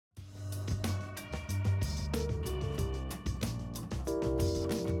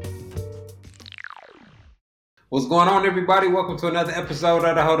What's going on, everybody? Welcome to another episode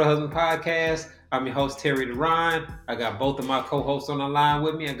of the Hold a Husband podcast. I'm your host, Terry DeRon. I got both of my co-hosts on the line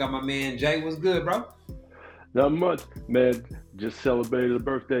with me. I got my man, Jay. What's good, bro? Not much, man. Just celebrated a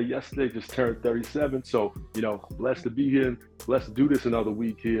birthday yesterday. Just turned 37. So, blessed to be here. Blessed to do this another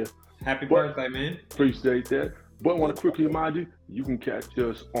week here. Happy birthday, man. Appreciate that. But I want to quickly remind you, you can catch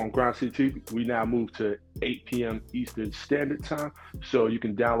us on Grind City TV. We now move to 8 p.m. Eastern Standard Time. So you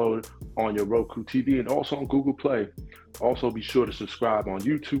can download it on your Roku TV and also on Google Play. Also, be sure to subscribe on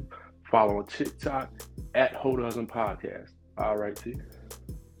YouTube. Follow on TikTok at Hold a Husband Podcast. All right, T.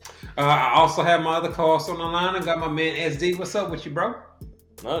 I also have my other co-host on the line. I got my man SD. What's up with you, bro?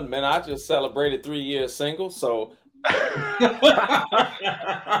 None, man. I just celebrated 3 years single, so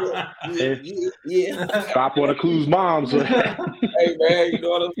yeah. Stop on the clues, moms. Hey, man, you know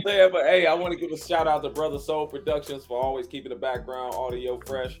what I'm saying? But hey, I want to give a shout out to Brother Soul Productions for always keeping the background audio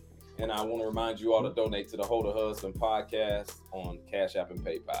fresh. And I want to remind you all to donate to the Hold a Husband podcast on Cash App and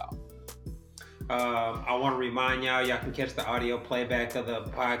PayPal. I want to remind y'all can catch the audio playback of the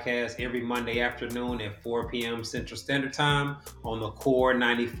podcast every Monday afternoon at 4 p.m. Central Standard Time on the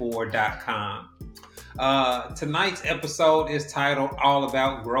core94.com. Tonight's episode is titled All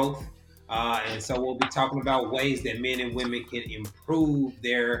About Growth. And so we'll be talking about ways that men and women can improve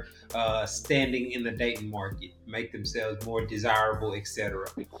their standing in the dating market, make themselves more desirable, etc.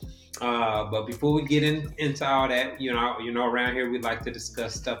 But before we get into all that, around here we like to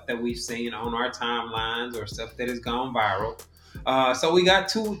discuss stuff that we've seen on our timelines or stuff that has gone viral. So we got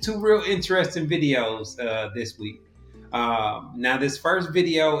two real interesting videos this week. Now this first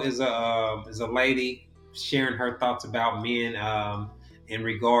video is a lady sharing her thoughts about men in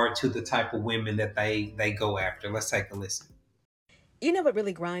regard to the type of women that they go after. Let's take a listen. You know what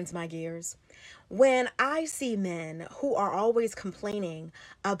really grinds my gears? When I see men who are always complaining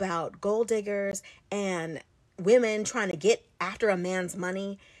about gold diggers and women trying to get after a man's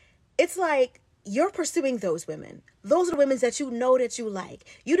money, it's like you're pursuing those women. Those are the women that you know that you like.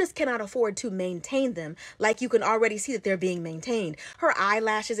 You just cannot afford to maintain them like you can already see that they're being maintained. Her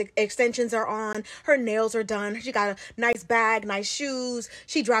eyelashes extensions are on. Her nails are done. She got a nice bag, nice shoes.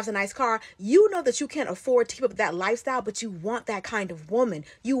 She drives a nice car. You know that you can't afford to keep up that lifestyle, but you want that kind of woman.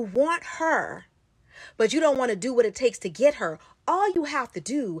 You want her, but you don't want to do what it takes to get her. All you have to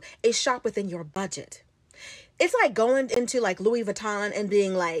do is shop within your budget. It's like going into like Louis Vuitton and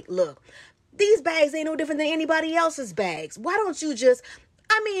being like, look, these bags ain't no different than anybody else's bags. Why don't you just,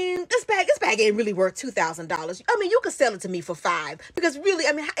 this bag ain't really worth $2,000. You could sell it to me for $5 because really,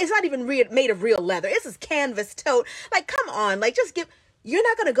 it's not even made of real leather. It's this canvas tote. Like, come on, you're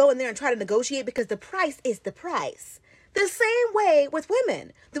not going to go in there and try to negotiate because the price is the price. The same way with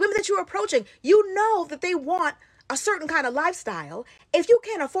women. The women that you're approaching, you know that they want a certain kind of lifestyle. If you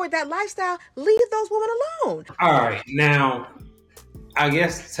can't afford that lifestyle, leave those women alone. All right, now, I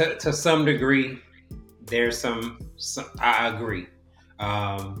guess to some degree, there's some I agree.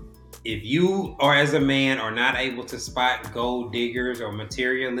 If you are, as a man, are not able to spot gold diggers or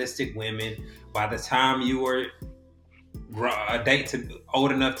materialistic women by the time you are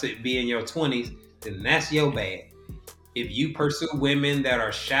old enough to be in your 20s, then that's your bad. If you pursue women that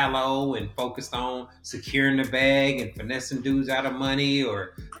are shallow and focused on securing the bag and finessing dudes out of money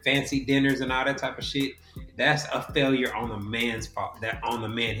or fancy dinners and all that type of shit, that's a failure on the man's fault, that on the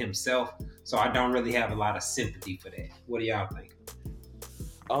man himself. So I don't really have a lot of sympathy for that. What do y'all think?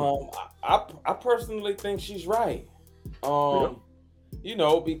 I personally think she's right. Because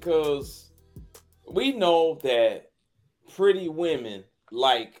we know that pretty women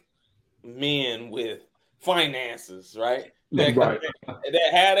like men with finances, right? That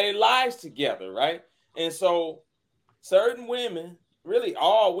had their lives together, right? And so certain women, really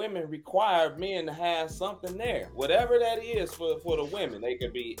all women, require men to have something there, whatever that is for the women. They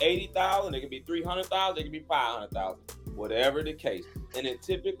could be 80,000, they could be 300,000, they could be 500,000, whatever the case. And it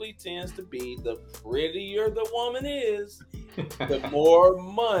typically tends to be the prettier the woman is, the more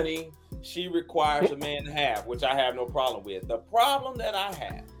money she requires a man to have, which I have no problem with. The problem that I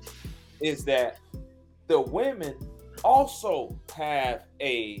have is that the women also have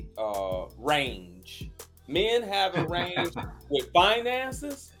a range. Men have a range with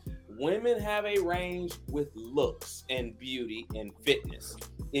finances. Women have a range with looks and beauty and fitness.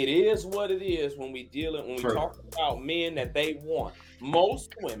 It is what it is when we talk about men that they want.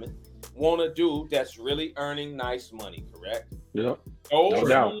 Most women want a dude that's really earning nice money, correct? Yeah.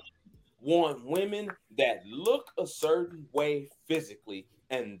 Those want women that look a certain way physically,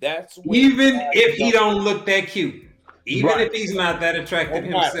 and that's even if he don't look that cute. Even if he's not that attractive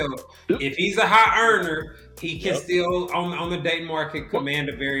himself, if he's a high earner, he can still on the dating market command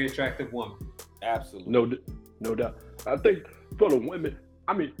a very attractive woman. Absolutely. No doubt. I think for the women,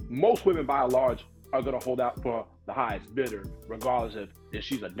 I mean, most women by and large are going to hold out for the highest bidder, regardless of if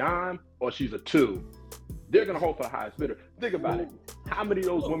she's a dime or she's a two. They're going to hold for the highest bidder. Think about it. How many of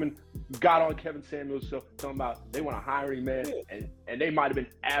those women got on Kevin Samuels' show talking about they want a hiring man, and they might have been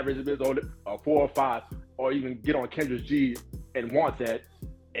average a bit on a 4 or 5, or even get on Kendra G and want that,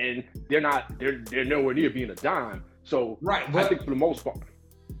 and they're nowhere near being a dime. So right, I think for the most part,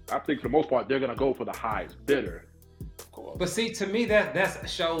 they're going to go for the highest bidder. But see, to me, that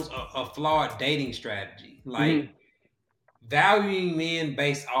shows a flawed dating strategy. Like valuing men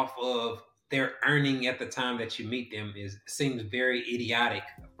based off of their earning at the time that you meet them seems very idiotic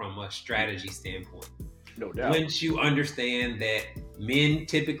from a strategy standpoint. No doubt. Once you understand that men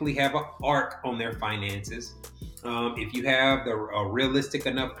typically have an arc on their finances, if you have a realistic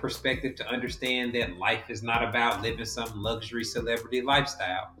enough perspective to understand that life is not about living some luxury celebrity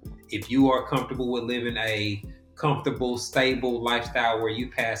lifestyle, if you are comfortable with living a comfortable, stable lifestyle where you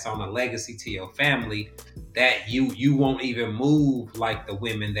pass on a legacy to your family, that you won't even move like the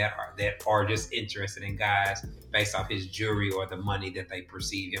women that are just interested in guys based off his jewelry or the money that they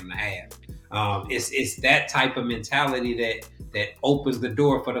perceive him to have. It's that type of mentality that opens the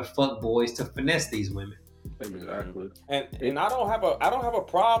door for the fuck boys to finesse these women. Exactly. And I don't have a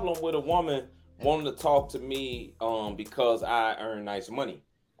problem with a woman wanting to talk to me because I earn nice money.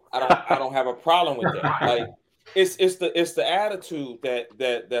 I don't have a problem with that. Like it's the attitude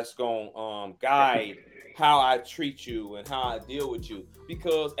that's gonna guide how I treat you and how I deal with you.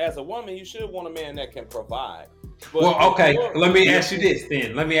 Because as a woman, you should want a man that can provide. But well, okay, let me ask you this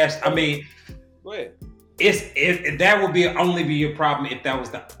then. Go ahead. That would only be your problem if that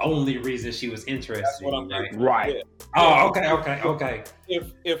was the only reason she was interested. That's what I'm thinking. Right. Yeah. Oh, okay.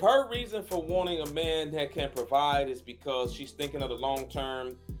 If her reason for wanting a man that can provide is because she's thinking of the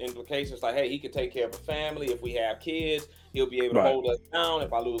long-term implications, like, hey, he can take care of a family. If we have kids, he'll be able to hold us down.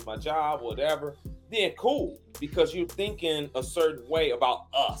 If I lose my job, whatever, then cool, because you're thinking a certain way about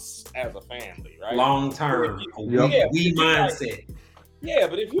us as a family, right? Long-term, we mindset. Yeah,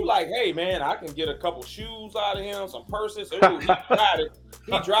 but if you like, hey man, I can get a couple shoes out of him, some purses. Ooh, he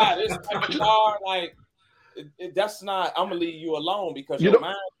drive this type of car. Like, that's not. I'm gonna leave you alone because your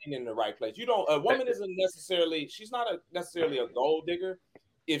mind ain't in the right place. You don't. A woman isn't necessarily. She's not necessarily a gold digger,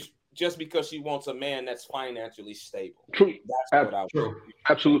 if just because she wants a man that's financially stable. True. That's what I would.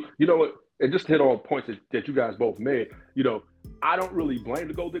 Absolutely. You know what? And just to hit on points that you guys both made. You know, I don't really blame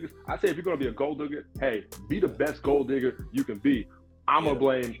the gold diggers. I say if you're gonna be a gold digger, hey, be the best gold digger you can be. I'm gonna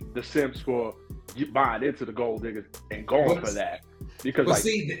blame the simps for buying into the gold diggers and going for that, because that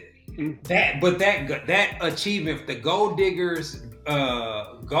achievement, the gold diggers'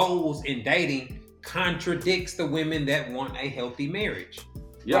 goals in dating contradicts the women that want a healthy marriage.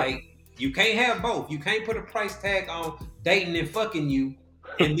 Yeah. Like, you can't have both. You can't put a price tag on dating and fucking you,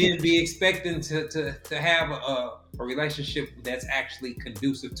 and then be expecting to have a relationship that's actually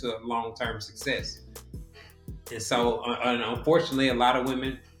conducive to long-term success. And so, unfortunately, a lot of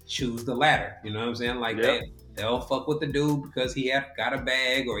women choose the latter. You know what I'm saying? Like, they'll fuck with the dude because he got a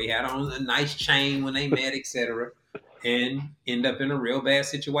bag or he had on a nice chain when they met, etc., and end up in a real bad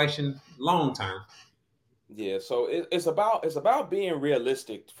situation long term. Yeah. So it's about being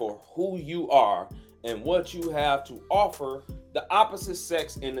realistic for who you are and what you have to offer the opposite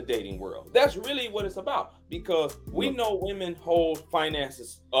sex in the dating world. That's really what it's about, because we know women hold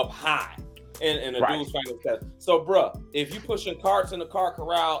finances up high. And a dude's finance. So, bruh, if you pushing carts in the cart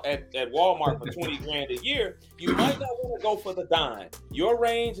corral at Walmart for $20,000 a year, you might not want to go for the dime. Your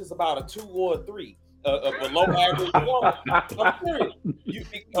range is about a 2 or a 3, a below average woman. I'm serious.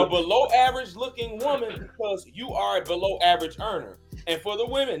 A below average looking woman, because you are a below average earner. And for the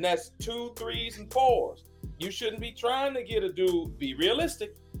women, that's 2, 3s, and 4s. You shouldn't be trying to get a dude, be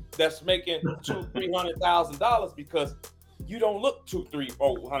realistic, that's making $200,000-$300,000, because you don't look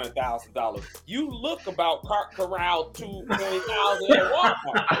 $200,000-$400,000. You look about cart corral $220,000 at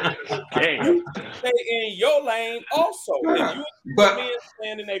Walmart. You stay in your lane also. If you men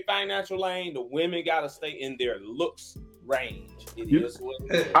stand in their financial lane, the women gotta stay in their looks range. It is what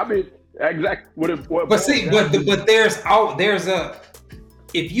it is. I mean, exactly. But there's a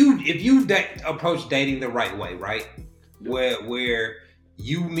if you approach dating the right way, right? Where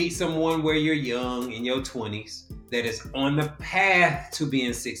you meet someone where you're young, in your 20s, that is on the path to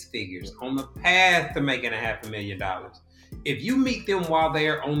being 6 figures, on the path to making $500,000. If you meet them while they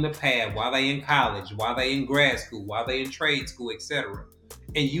are on the path, while they in college, while they in grad school, while they in trade school, etc.,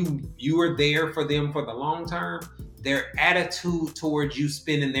 and you are there for them for the long term, their attitude towards you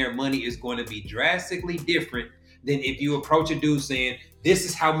spending their money is going to be drastically different than if you approach a dude saying, "This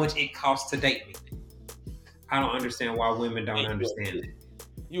is how much it costs to date me." I don't understand why women don't understand it.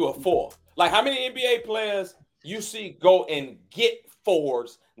 You a 4. Like, how many NBA players you see go and get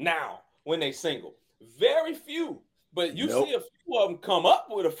 4s now when they single? Very few. But you see a few of them come up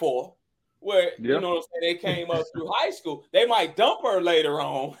with a 4 where, you know what I'm saying, they came up through high school. They might dump her later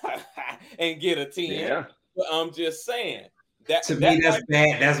on and get a 10. Yeah. But I'm just saying. That, to me, that's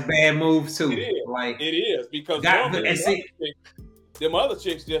bad. That's a bad move too. It is. Like it is because them other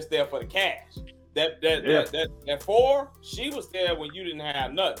chicks just there for the cash. That 4, she was there when you didn't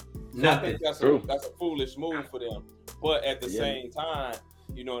have nothing. So I think that's a foolish move for them. But at the same time,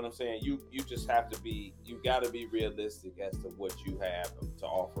 you know what I'm saying? You just have to be, you got to be realistic as to what you have to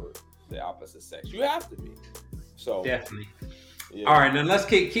offer the opposite sex. You have to be. So definitely. Yeah. All right, now let's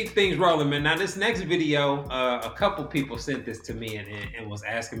keep things rolling, man. Now this next video, a couple people sent this to me and was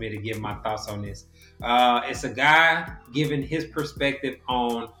asking me to give my thoughts on this. It's a guy giving his perspective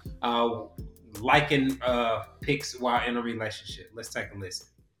on liking pics while in a relationship. Let's take a listen.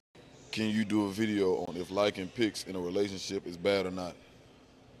 Can you do a video on if liking pics in a relationship is bad or not?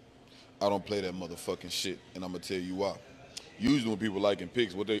 I don't play that motherfucking shit, and I'm gonna tell you why. Usually when people liking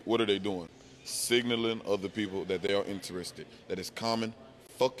pics, what are they doing? Signaling other people that they are interested. That is common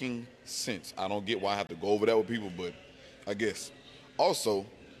fucking sense. I don't get why I have to go over that with people, but I guess. Also,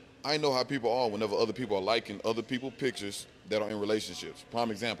 I know how people are whenever other people are liking other people's pictures that are in relationships. Prime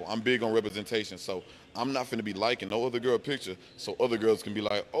example, I'm big on representation, so I'm not finna be liking no other girl picture so other girls can be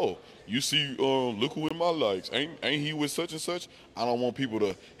like, oh, you see, look who in my likes. Ain't he with such and such? I don't want people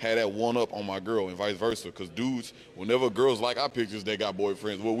to have that one up on my girl and vice versa, because dudes, whenever girls like our pictures, they got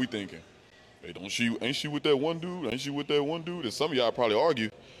boyfriends. What we thinking? Hey, ain't she with that one dude? Ain't she with that one dude? And some of y'all probably argue,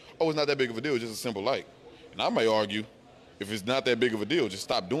 oh, it's not that big of a deal, it's just a simple like. And I may argue, if it's not that big of a deal, just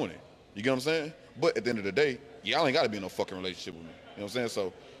stop doing it. You get what I'm saying? But at the end of the day, y'all ain't got to be in no fucking relationship with me. You know what I'm saying?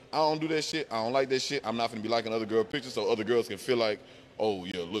 So I don't do that shit. I don't like that shit. I'm not going to be liking other girl pictures so other girls can feel like, oh,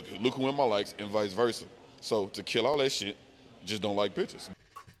 yeah, look who in my likes and vice versa. So to kill all that shit, just don't like pictures.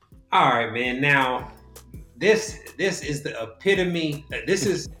 All right, man. Now, this is the epitome. This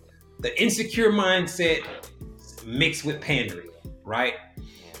is the insecure mindset mixed with pandering, right?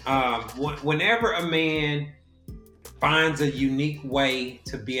 Whenever a man finds a unique way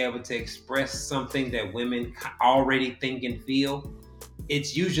to be able to express something that women already think and feel,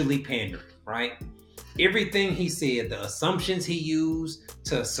 it's usually pandering, right? Everything he said, the assumptions he used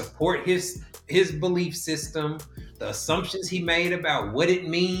to support his belief system, the assumptions he made about what it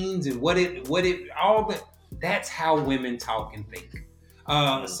means and that's how women talk and think.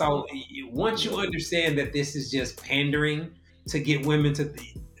 So once you understand that this is just pandering to get women to,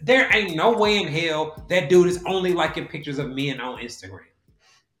 there ain't no way in hell that dude is only liking pictures of men on Instagram.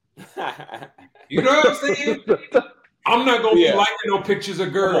 You know what I'm saying? I'm not gonna be liking no pictures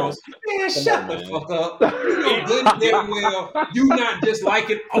of girls. Man, shut the fuck up. You know good and damn well you not just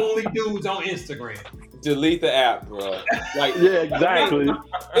liking only dudes on Instagram. Delete the app, bro. Like, yeah, exactly.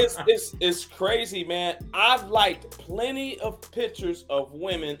 It's crazy, man. I've liked plenty of pictures of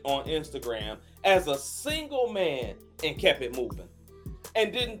women on Instagram as a single man and kept it moving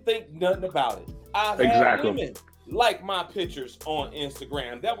and didn't think nothing about it. I've had women like my pictures on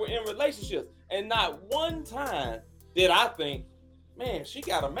Instagram that were in relationships, and not one time did I think, man, she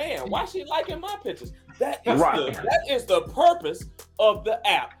got a man. Why she liking my pictures? That is the purpose of the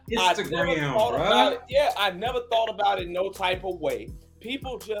app. Instagram, I never thought about it no type of way.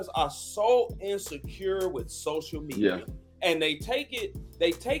 People just are so insecure with social media, and they take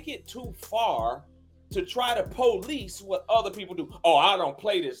it too far to try to police what other people do. Oh, I don't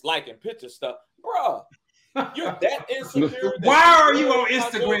play this liking picture stuff, bruh. You're that insecure. Why are you on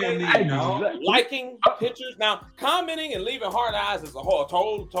Instagram? Liking pictures now, commenting and leaving hard eyes is a whole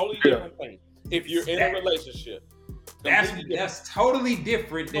totally different thing. If you're in a relationship, that's totally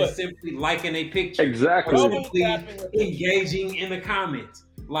different than simply liking a picture. Exactly. Simply engaging in the comments,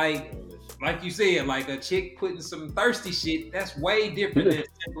 like you said, like a chick putting some thirsty shit. That's way different than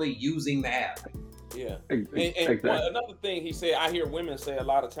simply using the app. Yeah. And another thing he said, I hear women say a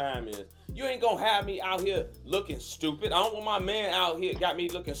lot of time is, you ain't gonna have me out here looking stupid. I don't want my man out here got me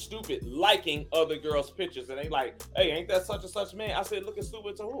looking stupid liking other girls' pictures. And they like, hey, ain't that such and such man? I said, looking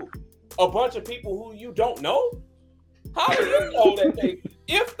stupid to who? A bunch of people who you don't know? How do you know that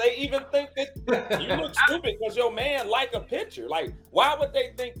if they even think that you look stupid because your man like a picture? Like, why would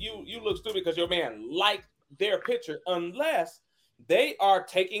they think you look stupid because your man liked their picture unless they are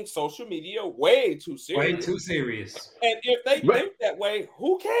taking social media way too serious. Way too serious. And if they think that way,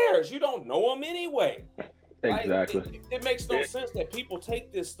 who cares? You don't know them anyway. Exactly. Like, it makes no sense that people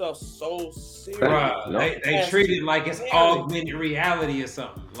take this stuff so serious. Bruh, they treat it like it's augmented reality or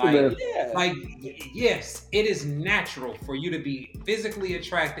something. Like, yes, it is natural for you to be physically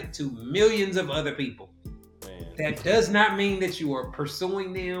attracted to millions of other people. Man. That does not mean that you are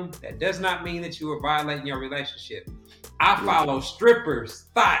pursuing them. That does not mean that you are violating your relationship. I follow strippers,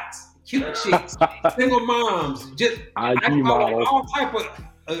 thoughts, cute chicks, single moms. I follow all type of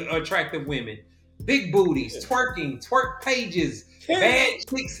attractive women. Big booties, twerk pages, bad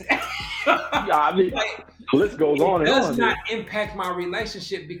chicks. The list goes on and on. It does not impact my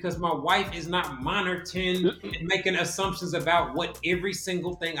relationship because my wife is not monitoring and making assumptions about what every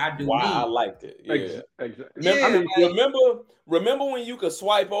single thing I do. I liked it. Yeah. Exactly. Yeah, I mean, remember when you could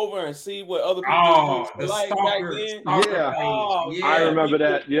swipe over and see what other people like back then? I remember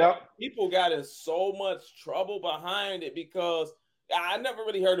that. Yep. People got in so much trouble behind it because I never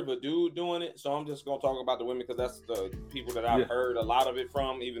really heard of a dude doing it, so I'm just gonna talk about the women because that's the people that I've heard a lot of it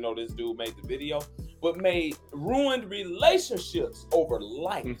from. Even though this dude made the video, but ruined relationships over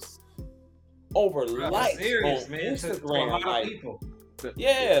likes, serious, on man. Instagram.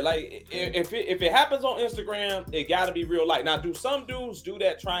 Like if it happens on Instagram, it got to be real life. Now, do some dudes do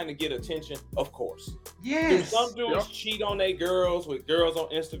that trying to get attention? Of course. Yes. Do some dudes cheat on their girls with girls on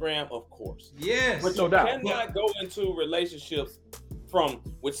Instagram? Of course. Yes. But you cannot go into relationships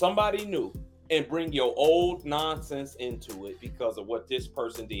with somebody new and bring your old nonsense into it because of what this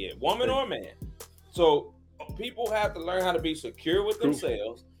person did, woman or man. So people have to learn how to be secure with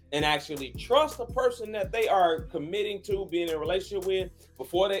themselves and actually trust the person that they are committing to being in a relationship with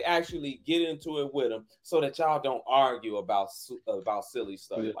before they actually get into it with them, so that y'all don't argue about silly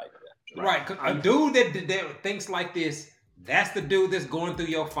stuff like that. Right. A dude that thinks like this, that's the dude that's going through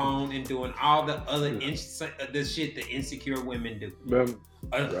your phone and doing all the other the shit that insecure women do.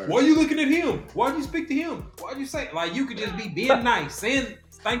 Why are you looking at him? Why'd you speak to him? Why'd you say, like, you could just be being nice, saying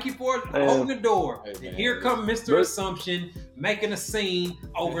thank you for holding the door. And here comes Mr. Assumption making a scene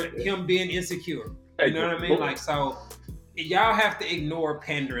over him being insecure. You know what I mean? Like, so y'all have to ignore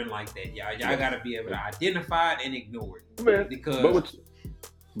pandering like that. Y'all got to be able to identify it and ignore it. Because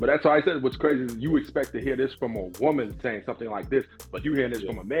but that's why I said what's crazy is you expect to hear this from a woman saying something like this, but you hearing this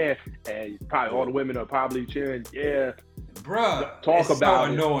from a man, and probably all the women are probably cheering, bruh, talk it's about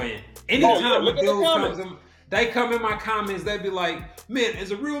so it. Annoying. Anytime a dude comes they come in my comments, they be like, man,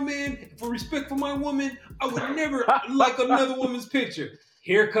 as a real man, for respect for my woman, I would never like another woman's picture.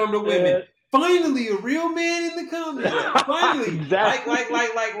 Here come the women. Finally, a real man in the comments. Finally. Exactly.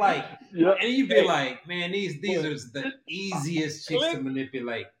 Like. Yep. And you be like, man, these are the easiest chicks to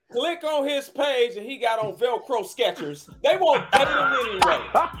manipulate. Click on his page and he got on Velcro Skechers. They won't date him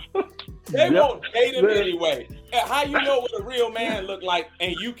anyway. Won't date him anyway. How you know what a real man look like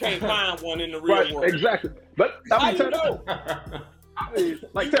and you can't find one in the real world? Exactly. But how you know?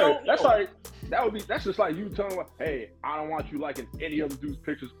 Like Terry, that's like that's just like you telling her, hey, I don't want you liking any other dude's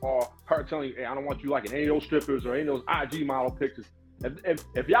pictures, or her telling you, hey, I don't want you liking any of those strippers or any of those IG model pictures.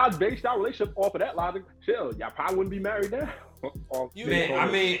 If y'all based our relationship off of that logic, chill, y'all probably wouldn't be married now.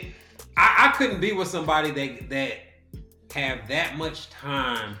 I couldn't be with somebody that have that much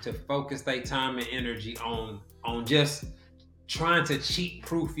time to focus their time and energy on just trying to cheat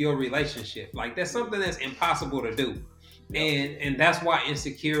proof your relationship. Like, that's something that's impossible to do. And that's why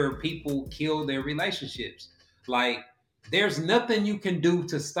insecure people kill their relationships. Like, there's nothing you can do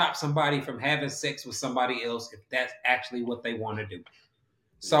to stop somebody from having sex with somebody else if that's actually what they want to do.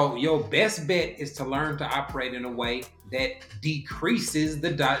 So your best bet is to learn to operate in a way that decreases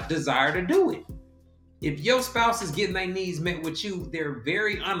the desire to do it. If your spouse is getting their needs met with you, they're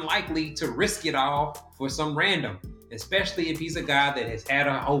very unlikely to risk it all for some random, especially if he's a guy that has had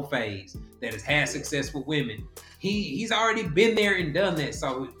a whole phase, that has had success with women. He's already been there and done that.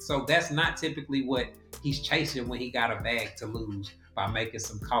 So that's not typically what he's chasing when he got a bag to lose by making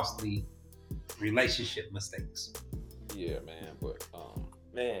some costly relationship mistakes. Yeah, man. But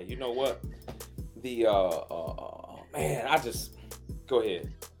man, you know what? The man, I just go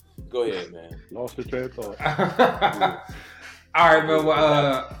ahead, man. Lost the train of thought. All right,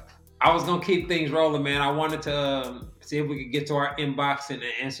 but I was gonna keep things rolling, man. I wanted to see if we could get to our inbox and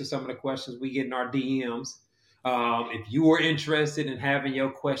answer some of the questions we get in our DMs. If you are interested in having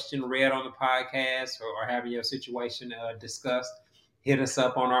your question read on the podcast or having your situation discussed, hit us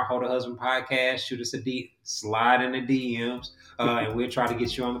up on our Hold a Husband podcast. Shoot us slide in the DMs, and we'll try to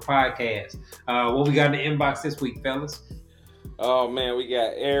get you on the podcast. What we got in the inbox this week, fellas? Oh man, we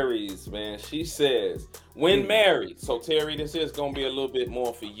got Aries, man. She says, when married. So Terry, this is gonna be a little bit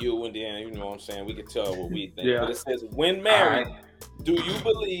more for you, and then you know what I'm saying, we can tell what we think. Yeah. But it says, when married, do you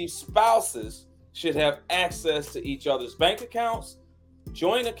believe spouses should have access to each other's bank accounts,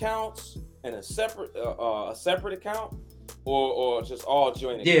 joint accounts, and a separate account, or just all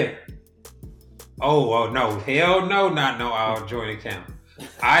joint accounts? Yeah. Oh no, hell no, not no all joint account.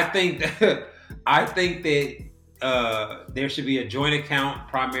 I think that there should be a joint account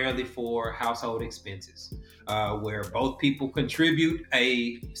primarily for household expenses, where both people contribute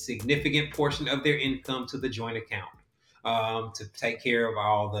a significant portion of their income to the joint account, to take care of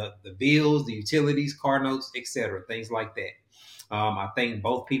all the bills, the utilities, car notes, etc., things like that. I think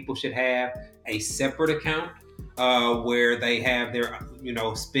both people should have a separate account, where they have their,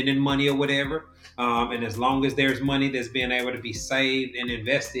 spending money or whatever. And as long as there's money that's being able to be saved and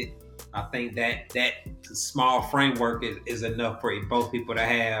invested, I think that small framework is enough for both people to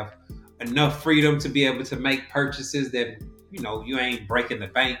have enough freedom to be able to make purchases that, you ain't breaking the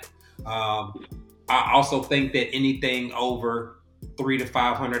bank. I also think that anything over $300 to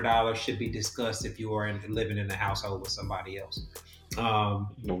 $500 should be discussed if you are living in a household with somebody else. No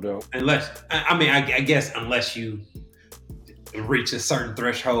doubt. I guess unless you reach a certain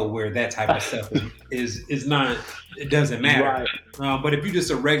threshold where that type of stuff is not, it doesn't matter. Right. But if you're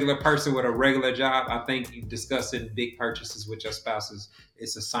just a regular person with a regular job, I think you discussing big purchases with your spouses,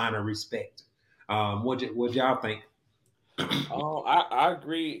 it's a sign of respect. What y'all think? I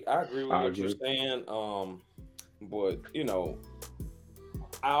agree. I agree with what you're saying. But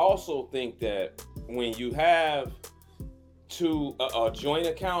I also think that when you have a joint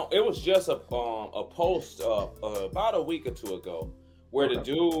account, it was just a post about a week or two ago where the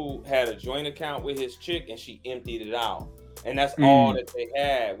dude had a joint account with his chick and she emptied it out, and that's all that they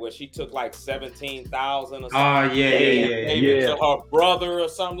had. Where she took like $17,000 or something. Oh yeah. Gave it to her brother or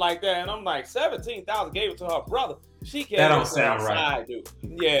something like that, and I'm like, $17,000, gave it to her brother. She gave it to her side dude.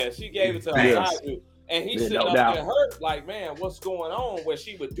 Yeah, she gave it to her side dude. And he's sitting up there hurt, like, man, what's going on? Where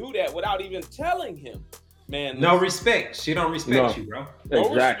she would do that without even telling him. Man, no respect. She don't respect you, bro.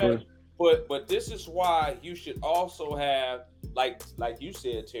 Exactly. Respect, but this is why you should also have, like you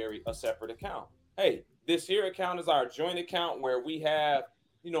said, Terry, a separate account. Hey, this here account is our joint account where we have,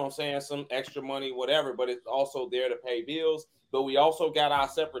 some extra money, whatever, but it's also there to pay bills. But we also got our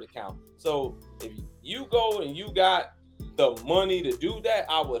separate account. So if you go and you got the money to do that,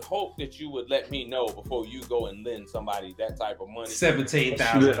 I would hope that you would let me know before you go and lend somebody that type of money.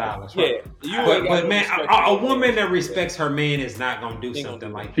 $17,000. Right? Yeah, but man, a woman that respects her man is not gonna do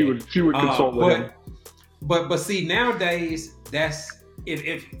something like that. She would consult with him. But see, nowadays, that's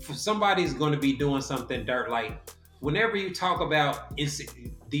if somebody's going to be doing something dirt, like whenever you talk about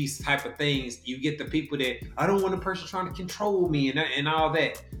these type of things, you get the people that I don't want a person trying to control me and all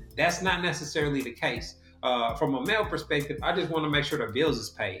that. That's not necessarily the case. From a male perspective, I just want to make sure the bills is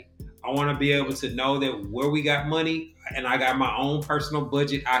paid. I want to be able to know that where we got money and I got my own personal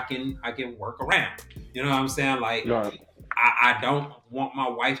budget, I can work around. You know what I'm saying? Like, I don't want my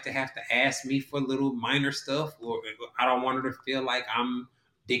wife to have to ask me for little minor stuff, or I don't want her to feel like I'm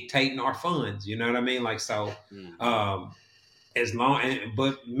dictating our funds. You know what I mean? Like, so, but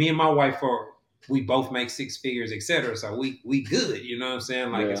me and my wife we both make six figures, etc. So we good. You know what I'm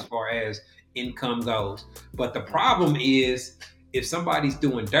saying? Like, as far as income goes. But the problem is, if somebody's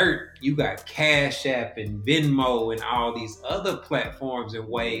doing dirt, you got Cash App and Venmo and all these other platforms and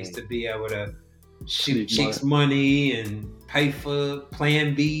ways to be able to shoot chicks money and pay for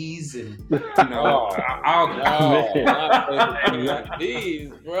Plan Bs and not Plan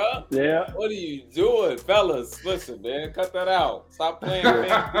Bs, bro. Yeah. What are you doing, fellas? Listen, man, cut that out. Stop playing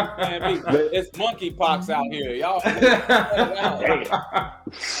Plan B. It's monkeypox out here, y'all. Cut it out.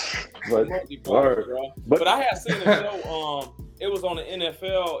 But I had seen a show. It was on the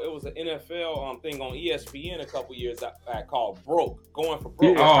NFL. It was an NFL thing on ESPN a couple years back called Broke, Going for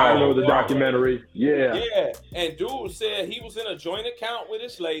Broke. Yeah, I know the documentary. Yeah. Yeah, and dude said he was in a joint account with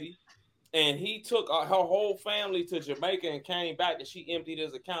this lady, and he took her whole family to Jamaica and came back, and she emptied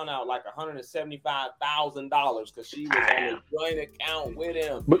his account out like $175,000 because she was on a joint account with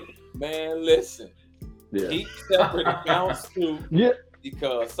him. But, man, listen, keep separate accounts too. Yeah.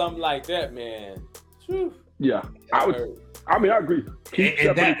 Because something like that, man. Whew, yeah, I agree. Keep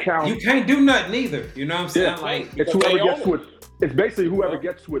separate accounts. You can't do nothing either. You know what I'm saying? Yeah. Like, it's whoever gets to it. It's basically whoever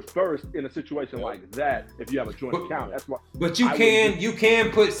gets to it first in a situation like that. If you have a joint account, that's what. But you can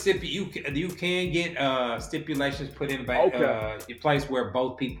put you can get stipulations put in a place where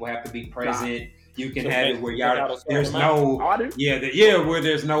both people have to be present. You can have it where there's no where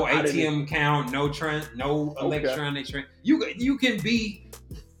there's no ATM count, no electronic. You can be,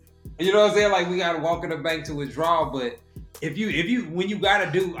 you know what I'm saying? Like, we gotta walk in the bank to withdraw, but if you gotta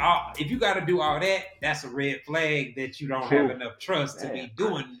do all that, that's a red flag that you don't have enough trust to be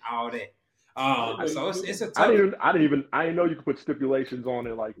doing all that. So it's a tough. I didn't know you could put stipulations on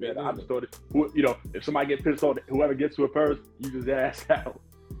it like that. I just thought, if somebody get pissed off, whoever gets to it first, you just ask out.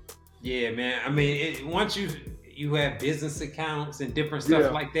 Yeah, man. I mean, once you have business accounts and different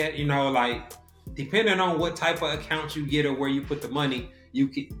stuff like that, like depending on what type of accounts you get or where you put the money,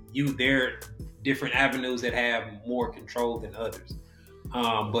 there are different avenues that have more control than others.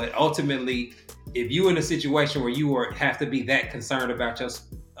 But ultimately, if you're in a situation where you have to be that concerned about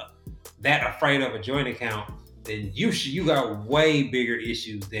just that afraid of a joint account, then you got way bigger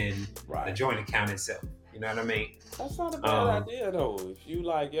issues than the joint account itself. You know what I mean? That's not a bad idea though. If you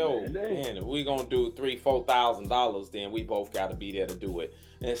like, if we gonna do $3,000-$4,000, then we both got to be there to do it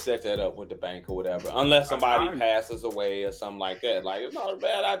and set that up with the bank or whatever. Unless somebody passes away or something like that, like it's not a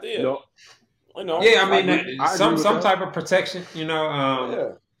bad idea. No. Yeah, I mean, some type of protection.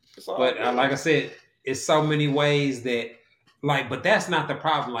 But like I said, it's so many ways that, but that's not the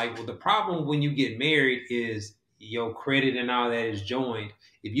problem. The problem when you get married is your credit and all that is joined.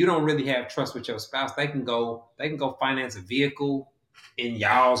 If you don't really have trust with your spouse, they can go finance a vehicle in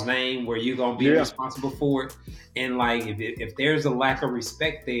y'all's name where you're gonna be responsible for it. And if there's a lack of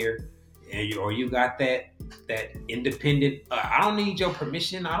respect there, or you got that independent, I don't need your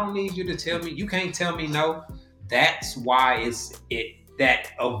permission. I don't need you to tell me. You can't tell me no. That's why that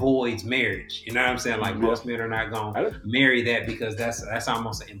avoids marriage. You know what I'm saying? Most men are not gonna marry that because that's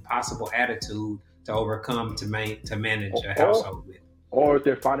almost an impossible attitude to overcome to manage a household with. Or if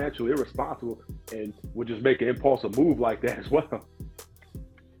they're financially irresponsible and would just make an impulsive move like that as well.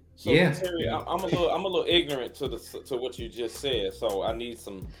 So Terry, I'm a little ignorant to what you just said. So I need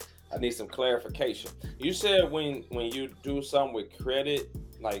some clarification. You said when you do something with credit,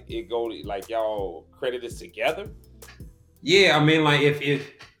 y'all credit is together. Yeah, I mean,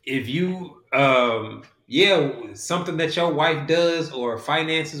 if you something that your wife does or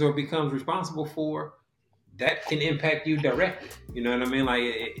finances or becomes responsible for, that can impact you directly. You know what I mean?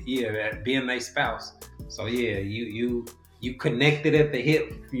 That being a spouse. So you connected at the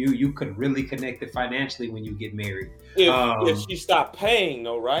hip. You could really connect it financially when you get married. If she stopped paying,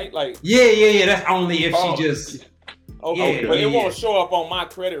 though, right? Yeah. That's only if she just. Okay, but it won't show up on my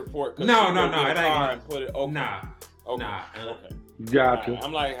credit report. No. It ain't. And put it. Okay. Nah. Okay. Nah. Okay. Gotcha.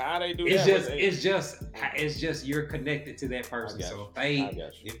 I'm like, how they do that? It's just you're connected to that person. So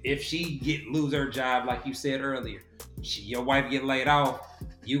if she lose her job, like you said earlier, your wife get laid off,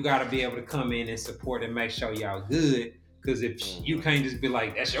 you got to be able to come in and support and make sure y'all good. Because if you can't just be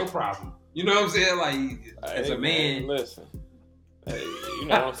like, that's your problem. You know what I'm saying? As a man, listen. Hey, you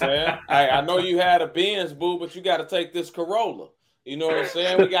know what I'm saying? I know you had a Benz, boo, but you got to take this Corolla. You know what I'm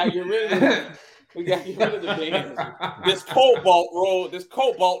saying? We got to get rid of it. We got to get rid of the Benz. This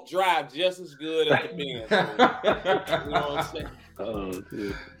Cobalt drives just as good as the Benz. You know what I'm saying? Oh,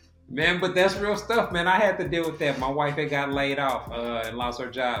 dude. Man, but that's real stuff, man. I had to deal with that. My wife had got laid off and lost her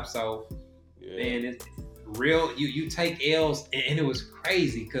job. So, man, it's real. You take L's, and it was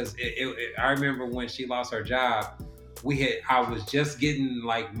crazy because I remember when she lost her job, I was just getting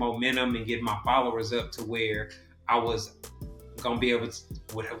momentum and getting my followers up to where I was gonna be able to,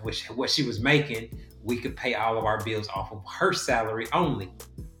 with what she was making, we could pay all of our bills off of her salary only.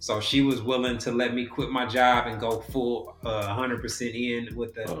 So she was willing to let me quit my job and go full 100% in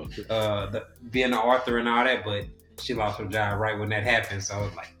with the being an author and all that. But she lost her job right when that happened. So I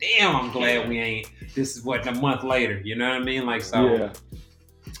was like, damn, I'm glad we ain't. This is a month later. You know what I mean?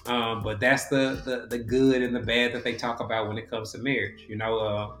 But that's the good and the bad that they talk about when it comes to marriage.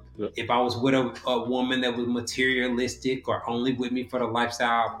 If I was with a woman that was materialistic or only with me for the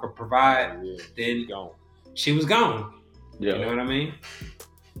lifestyle I could provide, then she was gone. Yeah. You know what I mean?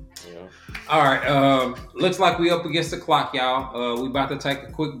 Yeah. All right. Looks like we up against the clock, y'all. We about to take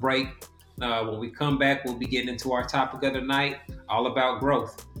a quick break. When we come back, we'll be getting into our topic of the night, all about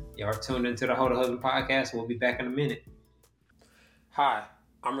growth. Y'all are tuned into the Hold a Husband podcast. We'll be back in a minute. Hi,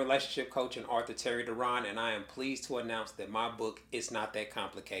 I'm relationship coach and author Terry Duran, and I am pleased to announce that my book, It's Not That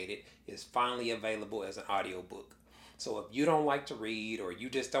Complicated, is finally available as an audiobook. So if you don't like to read or you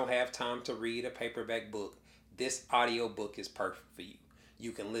just don't have time to read a paperback book, this audiobook is perfect for you.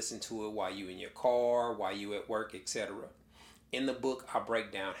 You can listen to it while you're in your car, while you're at work, etc. In the book, I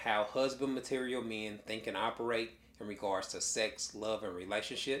break down how husband material men think and operate in regards to sex, love, and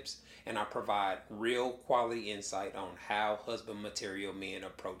relationships, and I provide real quality insight on how husband material men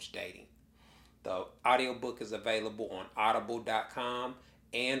approach dating. The audiobook is available on audible.com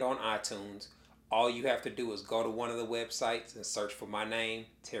and on iTunes. All you have to do is go to one of the websites and search for my name,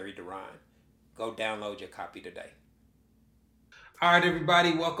 Terry Duran. Go download your copy today. All right,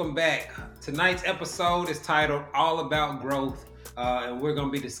 everybody, welcome back. Tonight's episode is titled All About Growth. and we're going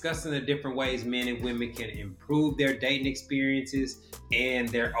to be discussing the different ways men and women can improve their dating experiences and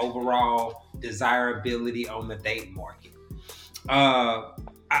their overall desirability on the dating market.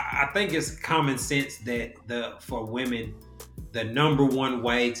 I think it's common sense that for women, the number one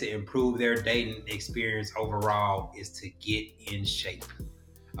way to improve their dating experience overall is to get in shape.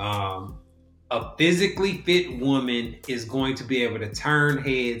 A physically fit woman is going to be able to turn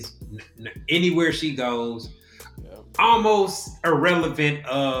heads anywhere she goes, almost irrelevant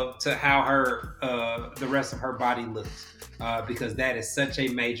to how the rest of her body looks, because that is such a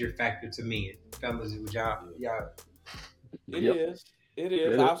major factor to men. Fellas, would y'all? It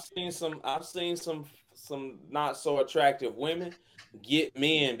is. I've seen some not so attractive women get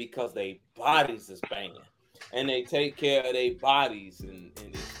men because their bodies is banging. And they take care of their bodies and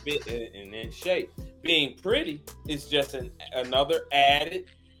it's fit and in shape. Being pretty is just another added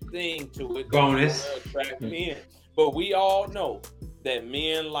thing to it. Bonus. Attract men. But we all know that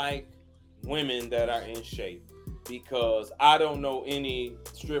men like women that are in shape, because I don't know any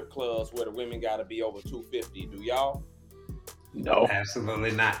strip clubs where the women got to be over 250. Do y'all? No,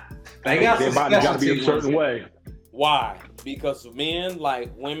 absolutely not. They got their body got to be a certain way. Why? Because men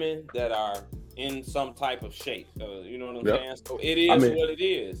like women that are in some type of shape. You know what I'm saying? So it is what it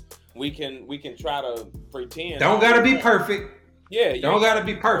is. We can try to pretend. Don't gotta be perfect. Yeah, don't gotta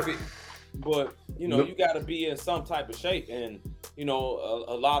be perfect. But you know, you gotta be in some type of shape. And you know,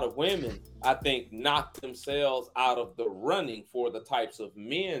 a lot of women, I think, knock themselves out of the running for the types of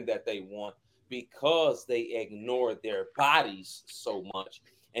men that they want because they ignore their bodies so much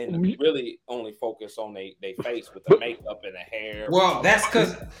and really only focus on their face with the makeup and the hair. Well, that's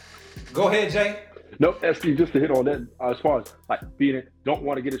because. Go ahead, Jay. No, SC, just to hit on that, as far as like don't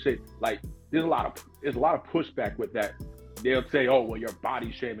want to get in shape. Like there's a lot of pushback with that. They'll say, "Oh, well, you're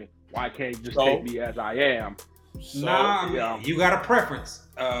body shaming. Why can't you just take me as I am?" You got a preference.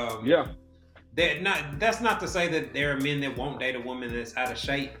 Yeah. That's not to say that there are men that won't date a woman that's out of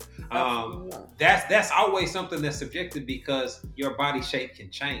shape. That's always something that's subjective because your body shape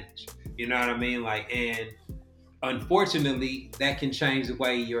can change. You know what I mean? And unfortunately, that can change the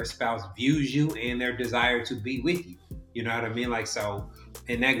way your spouse views you and their desire to be with you. You know what I mean?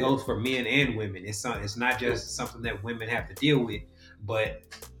 And that goes for men and women. It's not just something that women have to deal with, but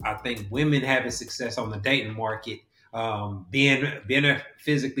I think women having success on the dating market, being a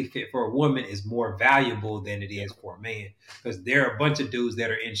physically fit for a woman is more valuable than it is for a man, because there are a bunch of dudes that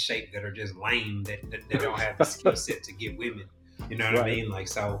are in shape that are just lame that don't have the skill set to get women. You know what I mean?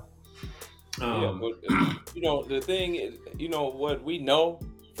 But, you know, the thing is, you know, what we know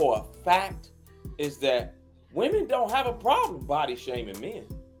for a fact is that women don't have a problem body shaming men.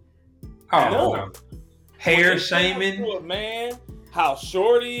 No. Hair shaming to a man, how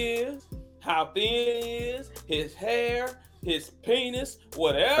short he is, how thin he is, his hair, his penis,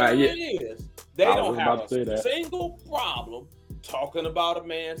 whatever it is, they don't have a single problem talking about a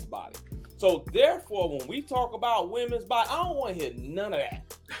man's body. So therefore, when we talk about women's body, I don't want to hear none of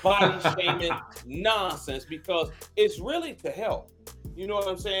that body shaming nonsense, because it's really to help. You know what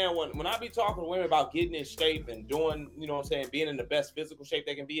I'm saying? When I be talking to women about getting in shape and doing, you know what I'm saying, being in the best physical shape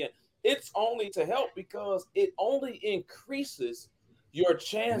they can be in, it's only to help, because it only increases your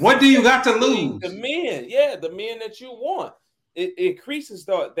chance. What do you got to lose? The men that you want. It increases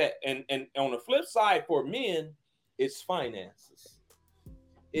that, and on the flip side for men, it's finances.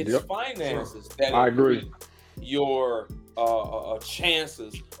 It's finances that I agree. Your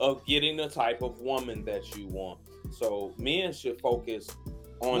chances of getting the type of woman that you want. So men should focus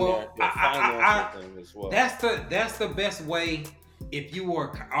on their financial thing as well. That's the best way. If you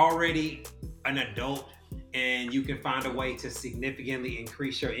are already an adult and you can find a way to significantly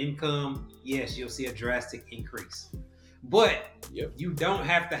increase your income, yes, you'll see a drastic increase. But you don't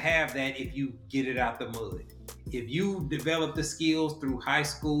have to have that if you get it out the mud. If you develop the skills through high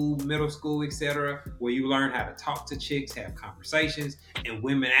school, middle school, etc., where you learn how to talk to chicks, have conversations, and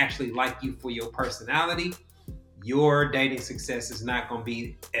women actually like you for your personality, your dating success is not going to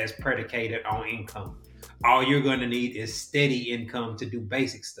be as predicated on income. All you're going to need is steady income to do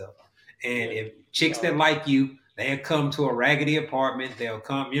basic stuff. And if chicks that like you, they'll come to a raggedy apartment, they'll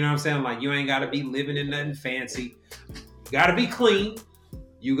come, you know what I'm saying? Like, you ain't got to be living in nothing fancy. You got to be clean.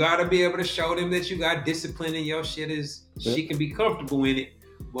 You got to be able to show them that you got discipline in your shit. She can be comfortable in it.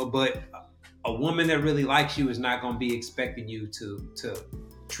 But a woman that really likes you is not going to be expecting you to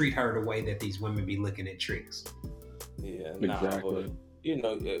treat her the way that these women be looking at tricks. Yeah, exactly. But, you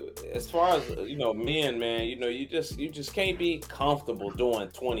know, as far as, you know, men, man, you know, you just can't be comfortable doing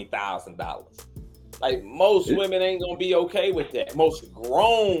 $20,000. Like most women ain't gonna be okay with that. Most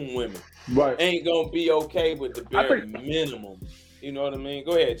grown women ain't gonna be okay with the bare minimum. You know what I mean?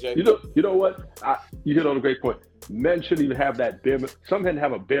 Go ahead, Jay. You know what? You hit on a great point. Men shouldn't even have that bare. Some men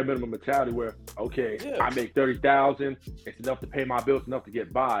have a bare minimum mentality where, okay, I make $30,000. It's enough to pay my bills, enough to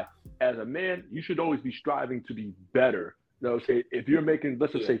get by. As a man, you should always be striving to be better. You know, say if you're making,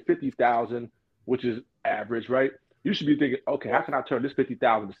 let's just say $50,000, which is average, right? You should be thinking, okay, how can I turn this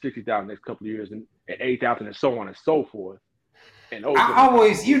 $50,000 to $60,000 next couple of years, and $80,000, and so on and so forth. And I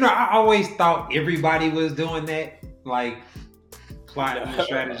always thought everybody was doing that, like plotting and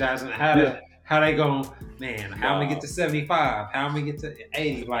strategizing how they going, man, how am I get to 75? How am I get to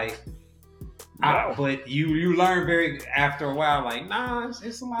 80? Like, but you learn after a while, like, nah,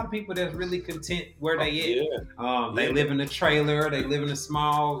 it's a lot of people that's really content where they at. They live in a trailer, they live in a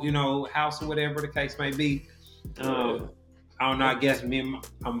small, house or whatever the case may be. I don't know. I guess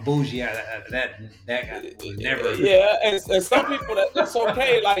I'm bougie. That guy was never. Yeah, and some people that's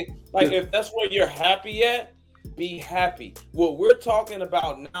okay. Like if that's where you're happy at, be happy. What we're talking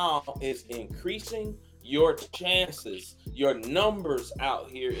about now is increasing your chances, your numbers out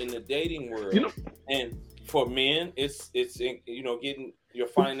here in the dating world. And for men, it's getting your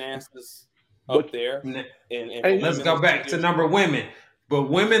finances up there. And let's go back to number women. But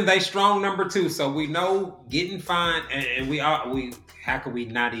women, they strong number 2. So we know getting fine, and how could we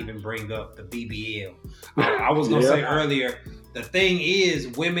not even bring up the BBL? I was gonna say earlier, the thing is,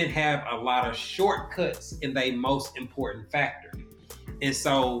 women have a lot of shortcuts in their most important factor, and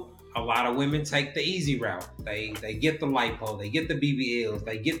so a lot of women take the easy route. They get the lipo, they get the BBLs,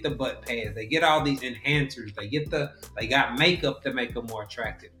 they get the butt pads, they get all these enhancers, they got makeup to make them more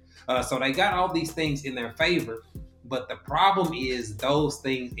attractive. So they got all these things in their favor. But the problem is those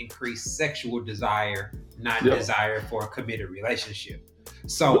things increase sexual desire, not desire for a committed relationship.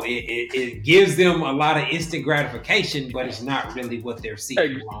 So it gives them a lot of instant gratification, but it's not really what they're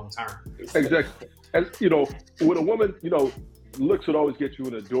seeking long term. Exactly. And, with a woman, looks would always get you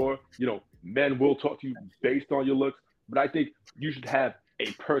in the door. Men will talk to you based on your looks, but I think you should have a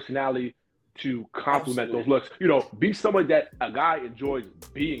personality to complement those looks. Be somebody that a guy enjoys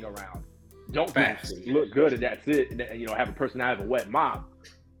being around. Don't look good and that's it, and have a personality of a wet mom.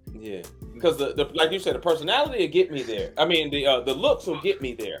 Yeah, because the like you said, the personality will get me there. I mean, the looks will get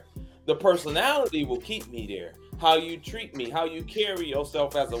me there. The personality will keep me there. How you treat me, how you carry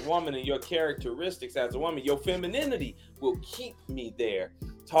yourself as a woman, and your characteristics as a woman, your femininity will keep me there,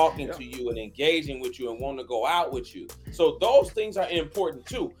 talking to you and engaging with you and wanting to go out with you. So those things are important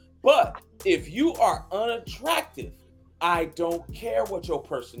too. But if you are unattractive, I don't care what your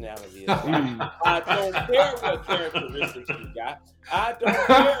personality is. I don't care what characteristics you got. I don't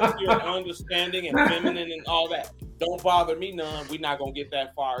care if you're understanding and feminine and all that. Don't bother me none. We're not going to get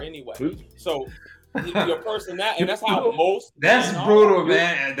that far anyway. So your personality, and that's how most. That's brutal,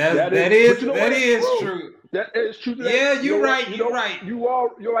 man. That is true. That is true. Yeah, you're right. You're right.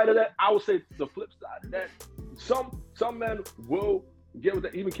 You're right. Of that. I would say the flip side of that. Some men will get with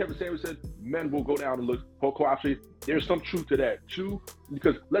that. Even Kevin Samuels said men will go down and look. Actually, there's some truth to that too.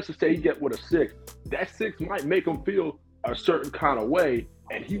 Because let's just say he get with a 6. That 6 might make him feel a certain kind of way,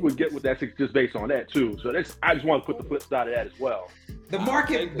 and he would get with that 6 just based on that too. So I just want to put the flip side of that as well. The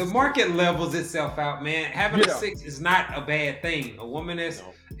market levels itself out, man. Having a 6 is not a bad thing. A woman that's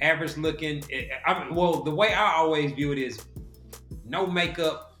average looking. The way I always view it is no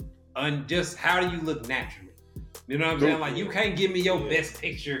makeup, just how do you look naturally? You know what I'm saying? Like, you can't give me your best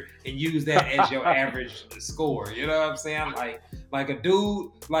picture and use that as your average score. You know what I'm saying? Like a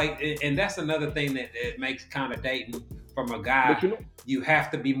dude, and that's another thing that makes kind of dating from a guy. You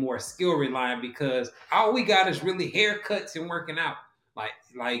have to be more skill reliant, because all we got is really haircuts and working out.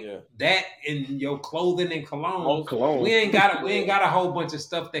 That in your clothing and cologne. We ain't got a whole bunch of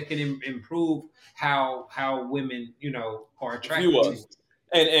stuff that can improve how women, are attracted to.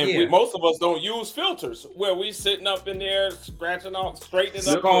 And most of us don't use filters, where we sitting up in there scratching off, straightening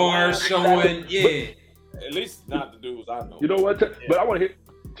up scars showing. At least not the dudes I know. You know what? But I want to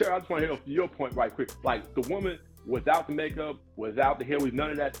Terry, I just want to hit your point right quick. Like, the woman without the makeup, without the hair, with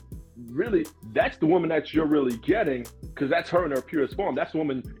none of that, really, that's the woman that you're really getting, because that's her in her purest form. That's the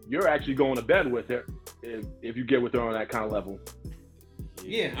woman you're actually going to bed with her if you get with her on that kind of level.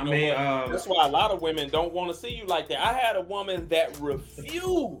 Yeah, that's why a lot of women don't want to see you like that. I had a woman that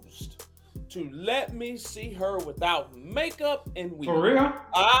refused to let me see her without makeup and weave. For real?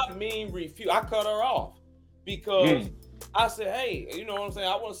 I mean, refuse. I cut her off because I said, hey, you know what I'm saying?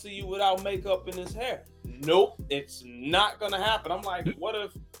 I want to see you without makeup and this hair. Nope, it's not gonna happen. I'm like, what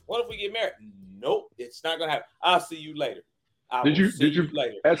if we get married? Nope, it's not gonna happen. I'll see you later. Did you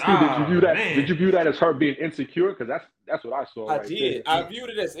later. SQ, did you view that? man. Did you view that as her being insecure? Because that's what I saw. I right did. there. I viewed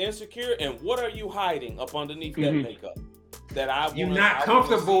it as insecure. And what are you hiding up underneath that makeup? That you're not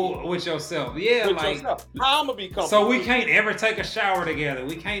comfortable with yourself. Yeah, with like yourself. How I'm gonna be comfortable. So we can't ever take a shower together.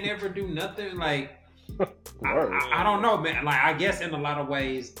 We can't ever do nothing. Like I don't know, man. Like I guess in a lot of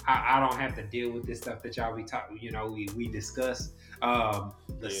ways, I don't have to deal with this stuff that y'all be talking. You know, we discuss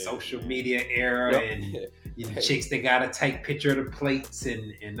the social media era and chicks that gotta take picture of the plates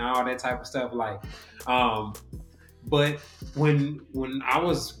and all that type of stuff. Like, but when I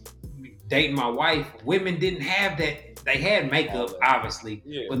was dating my wife, women didn't have that. They had makeup, obviously,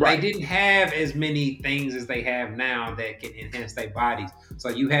 but they didn't have as many things as they have now that can enhance their bodies. So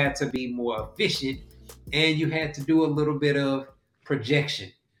you had to be more efficient, and you had to do a little bit of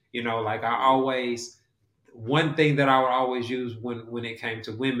projection. You know, like one thing that I would always use when it came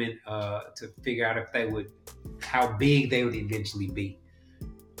to women to figure out if they would, how big they would eventually be.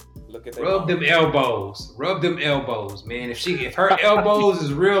 Look at rub them elbows, man. If her elbows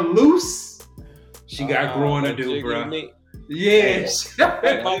is real loose, she got growing to do, bro. Yes.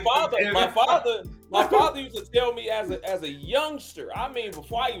 My father used to tell me as a youngster. I mean,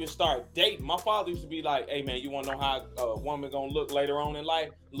 before I even start dating, my father used to be like, "Hey, man, you want to know how a woman gonna look later on in life?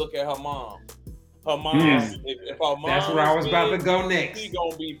 Look at her mom. Her mom. If her mom that's where I was about to go next. She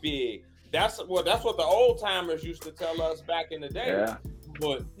gonna be big. That's what the old timers used to tell us back in the day. Yeah.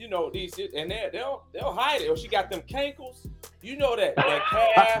 But you know these, and they'll hide it. Or she got them cankles. You know that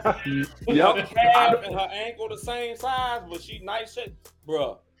calf, her calf and her ankle the same size, but she nice shape,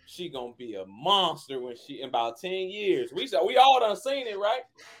 bruh. She gonna be a monster when she in about 10 years. We all done seen it, right?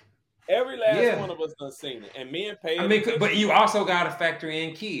 Every last one of us done seen it, and men pay. I mean, but you also gotta factor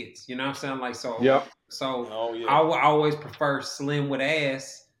in kids. You know what I'm saying? Like so. Yep. So I always prefer slim with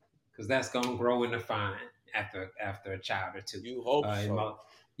ass because that's gonna grow into fine after a child or two. You hope so.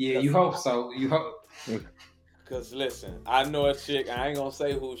 You hope so. You hope. Cause listen, I know a chick. I ain't gonna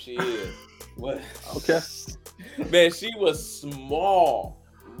say who she is. But okay, man, she was small,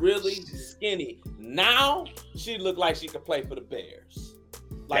 really skinny. Now she looked like she could play for the Bears.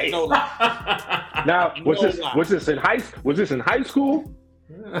 Like no lie. Now was this in high school? Was this in high school?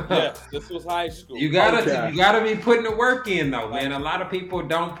 Yes, this was high school. You gotta be putting the work in though, man. A lot of people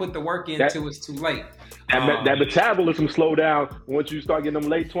don't put the work in until it's too late. That metabolism slow down once you start getting them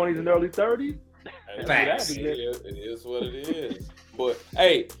late 20s and early 30s. Facts. It is what it is. But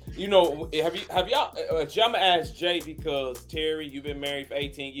hey, you know, have y'all? I'm gonna ask Jay because Terry, you've been married for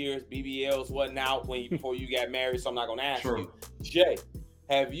 18 years. BBLs wasn't out before you got married, so I'm not gonna ask you. Jay,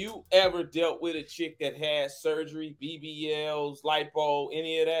 have you ever dealt with a chick that had surgery, BBLs, lipo,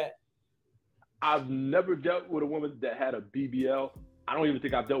 any of that? I've never dealt with a woman that had a BBL. I don't even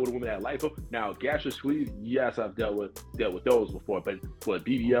think I've dealt with a woman that had lipo. Now, gastric sleeve, yes, I've dealt with those before, but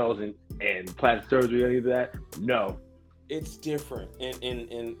BBLs and plastic surgery, any of that, no. It's different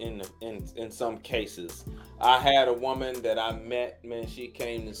in some cases. I had a woman that I met, man. She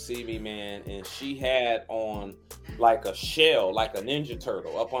came to see me, man, and she had on like a shell, like a Ninja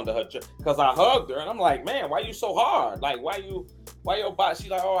Turtle up under her chest. Because I hugged her, and I'm like, man, why you so hard? Like, why your body?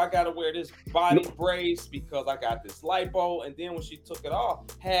 She's like, oh, I gotta wear this body brace because I got this lipo. And then when she took it off,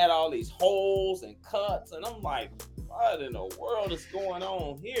 had all these holes and cuts, and I'm like, what in the world is going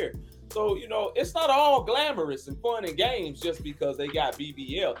on here? So, you know, it's not all glamorous and fun and games just because they got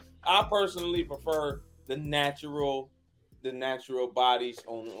BBL. I personally prefer the natural bodies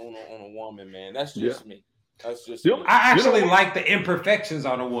on a woman, man. That's just me. That's just me. I actually like the imperfections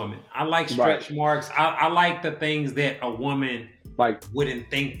on a woman. I like stretch marks. I like the things that a woman wouldn't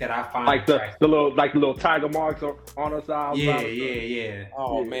think that I find like the little tiger marks on her side. Yeah.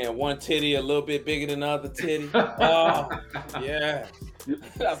 Oh man, one titty a little bit bigger than the other titty. Oh yeah.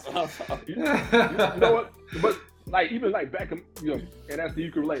 That's what I'm talking. You know what? But even back in, you know, and that's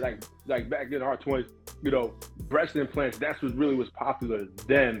you can relate like back in our 20s, you know, breast implants. That's what really was popular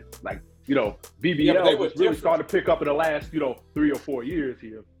then. Like, you know, BBL was really starting to pick up in the last, you know, 3 or 4 years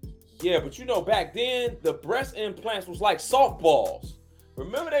here. Yeah, but you know, back then the breast implants was like softballs.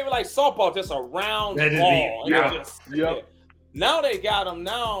 Remember, they were like softballs, just a round ball. Yeah. Now they got them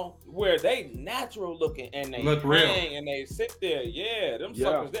where they natural looking and they look real and they sit there. Yeah, them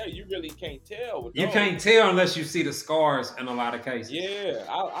suckers there, you really can't tell. You can't tell unless you see the scars in a lot of cases. Yeah,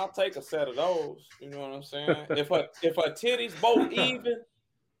 I'll take a set of those. You know what I'm saying? if her titties both even,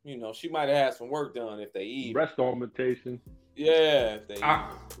 you know, she might have had some work done if they even. Breast augmentation. Yeah, if they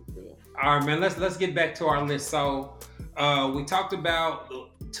all right, man. Let's get back to our list. So, we talked about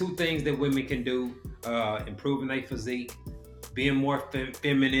 2 things that women can do: improving their physique, being more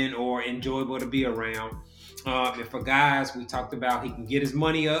feminine or enjoyable to be around. And for guys, we talked about he can get his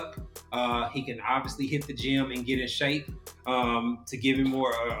money up. He can obviously hit the gym and get in shape to give him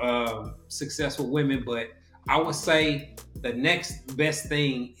more successful women. But I would say the next best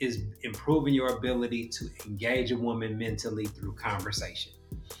thing is improving your ability to engage a woman mentally through conversation.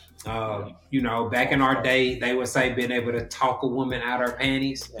 You know, back in our day, they would say being able to talk a woman out her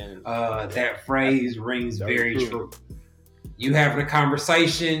panties. That phrase rings very true. You having a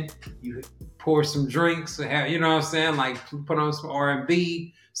conversation, you pour some drinks, you know what I'm saying? Like put on some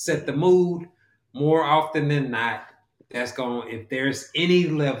R&B, set the mood. More often than not, that's going. If there's any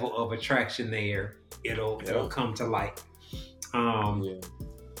level of attraction there, it'll come to light.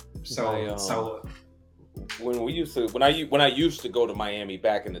 So when I used to go to Miami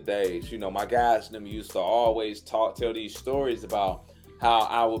back in the days, you know, my guys and them used to always tell these stories about how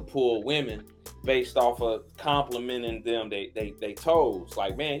I would pull women based off of complimenting them they toes.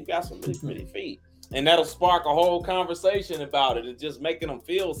 Like, man, you got some really pretty feet. And that'll spark a whole conversation about it and just making them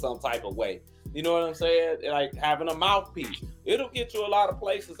feel some type of way. You know what I'm saying? Like having a mouthpiece. It'll get you a lot of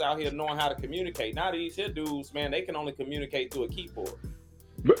places out here knowing how to communicate. Now these here dudes, man, they can only communicate to a keyboard.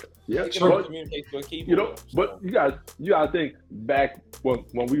 But, yeah, communicate to a keyboard. You know, but you guys think back when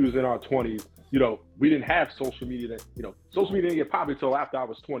we was in our 20s, you know, we didn't have social media. That, you know, social media didn't get popular until after I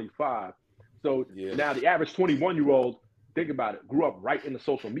was 25. So now the average 21-year-old, think about it, grew up right in the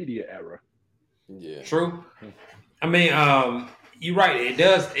social media era. Yeah, true. I mean, you're right. It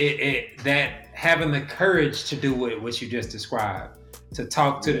does. That having the courage to do what you just described, to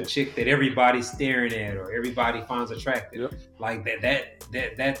talk to the chick that everybody's staring at or everybody finds attractive, like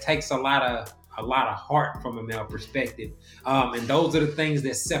that takes a lot of heart from a male perspective, and those are the things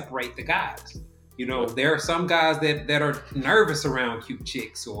that separate the guys. You know, there are some guys that are nervous around cute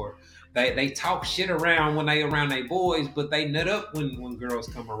chicks, or they talk shit around when they around their boys, but they nut up when girls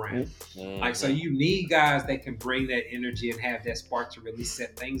come around. Like, so you need guys that can bring that energy and have that spark to really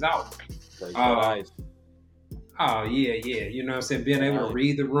set things off. Oh yeah. You know what I'm saying? Being able to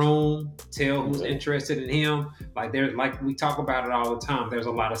read the room, tell who's interested in him. Like we talk about it all the time. There's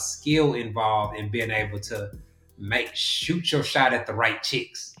a lot of skill involved in being able to shoot your shot at the right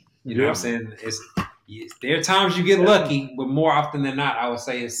chicks. You know what I'm saying? There are times you get lucky, but more often than not, I would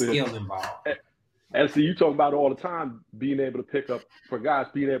say it's skill involved. And see, you talk about it all the time, being able to pick up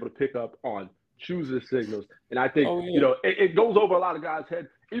on choosing signals. And I think, you know, it goes over a lot of guys' head,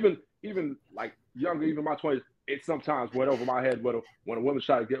 even like younger, even my 20s, it sometimes went over my head when a woman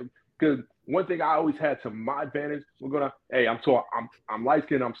tried to get, because one thing I always had to my advantage, I'm tall, I'm light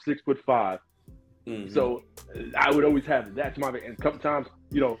skinned, I'm 6'5". So I would always have that to my advantage. And a couple times,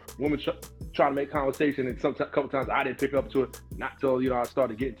 you know, women trying to make conversation, and a couple times I didn't pick up to it, not till, you know, I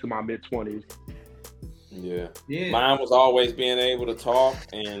started getting to my mid-20s. Yeah. Mine was always being able to talk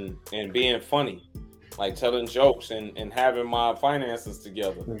and being funny, like telling jokes and having my finances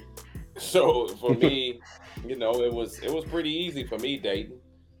together. So for me, you know, it was pretty easy for me dating,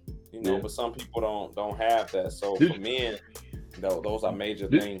 you know, but some people don't have that. So for men, those are major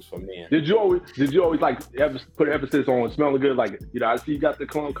things for men. Did you always like put emphasis on smelling good? Like, you know, I see you got the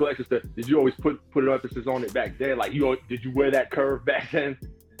cologne collection stuff. Did you always put an emphasis on it back then? Like, did you wear that curve back then?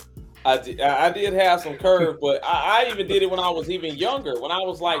 I did have some curve, but I even did it when I was even younger. When I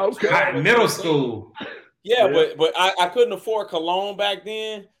was like middle school. Yeah, but I couldn't afford cologne back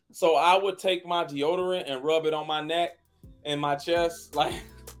then, so I would take my deodorant and rub it on my neck and my chest, like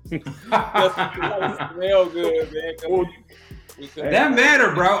just smell good, man. That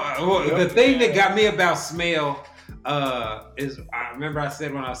matter, bro. The thing that got me about smell is, I remember I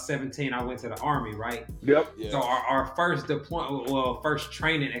said when I was 17, I went to the Army, right? Yep. So our first first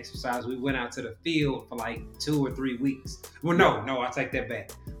training exercise, we went out to the field for like 2 or 3 weeks. Well, no, I take that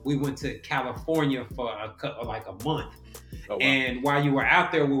back. We went to California for a month. Oh, wow. And while you were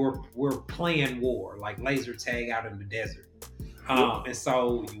out there, we were playing war, like laser tag out in the desert. And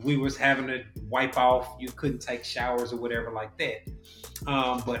so we was having to wipe off. You couldn't take showers or whatever like that.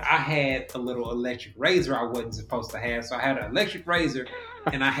 But I had a little electric razor I wasn't supposed to have. So I had an electric razor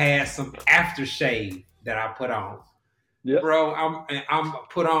and I had some aftershave that I put on. Yep. Bro, I'm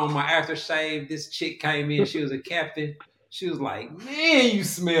put on my aftershave. This chick came in. She was a captain. She was like, man, you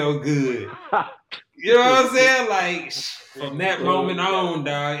smell good. You know what I'm saying? Like, from that moment on,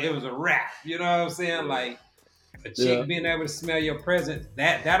 dog, it was a wrap. You know what I'm saying? Like, a chick being able to smell your presence,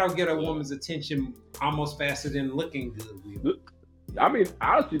 that'll get a woman's attention almost faster than looking good. I mean,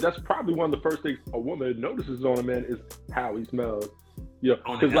 honestly, that's probably one of the first things a woman notices on a man is how he smells. Yeah,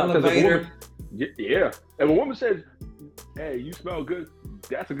 on the elevator. And if a woman says, "Hey, you smell good,"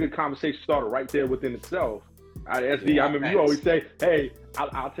 that's a good conversation starter right there within itself. SD, I remember you always say, "Hey,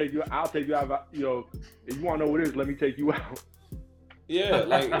 I'll take you out. You know, if you want to know what it is, let me take you out." Yeah,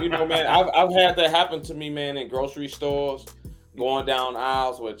 like man, I've had that happen to me, man, in grocery stores, going down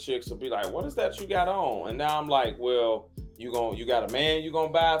aisles where chicks will be like, "What is that you got on?" And now I'm like, "Well, you got a man you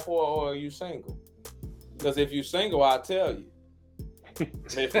gonna buy for, or are you single? Because if you single, I'll tell you.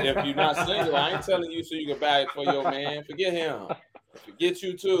 If you're not single, I ain't telling you so you can buy it for your man. Forget him. Forget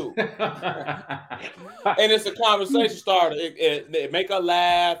you too." And it's a conversation starter. It make her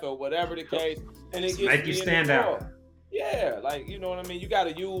laugh or whatever the case, and it gets make you stand out. Yeah, like you know what I mean. You got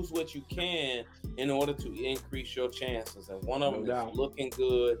to use what you can in order to increase your chances, and one of them is looking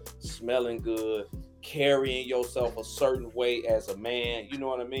good, smelling good, carrying yourself a certain way as a man. You know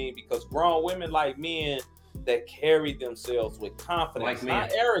what I mean? Because grown women like men that carry themselves with confidence, not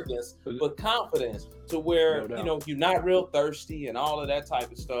arrogance, but confidence, to where you're not real thirsty and all of that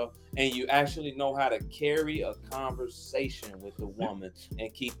type of stuff, and you actually know how to carry a conversation with the woman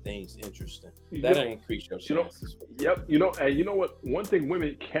and keep things interesting. That'll increase your chances. And you know what? One thing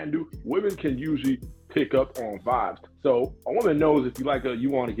women can do, women can usually pick up on vibes. So a woman knows if you like her, you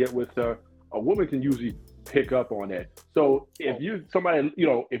want to get with her. A woman can usually pick up on that. So if you're talking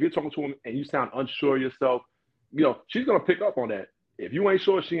to a woman and you sound unsure of yourself, she's gonna pick up on that. If you ain't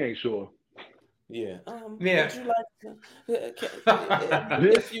sure, she ain't sure. Yeah. Would you like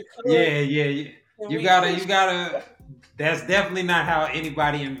if you could, You gotta. That's definitely not how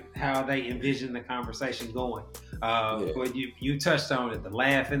how they envision the conversation going. But you touched on it, the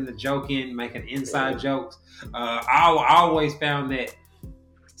laughing, the joking, making inside jokes. I always found that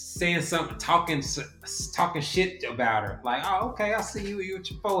saying something, talking shit about her, like, "Oh, okay, I see you with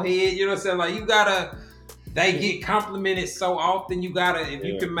your forehead," you know what I'm saying? Like, you gotta. They get complimented so often. You gotta, if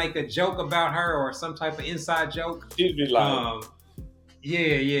you can make a joke about her or some type of inside joke, she'd be like,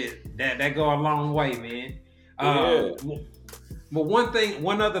 that go a long way, man. But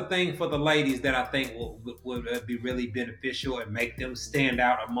one other thing for the ladies that I think would be really beneficial and make them stand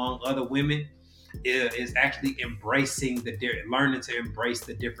out among other women is actually learning to embrace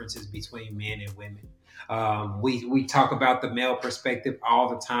the differences between men and women. We talk about the male perspective all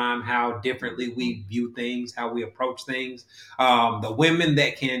the time, how differently we view things, how we approach things. The women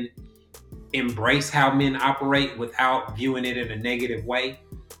that can embrace how men operate without viewing it in a negative way,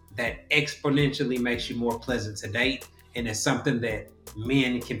 that exponentially makes you more pleasant to date. And it's something that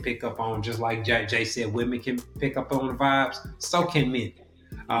men can pick up on, just like Jay said, women can pick up on the vibes, so can men.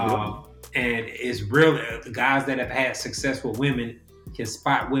 And it's real, guys that have had success with women can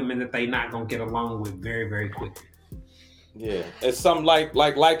spot women that they not gonna get along with very, very quickly. Yeah, it's something like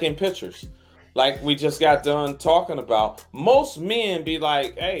liking pictures. Like we just got done talking about. Most men be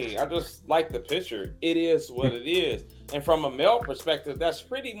like, "Hey, I just like the picture. It is what it is." And from a male perspective, that's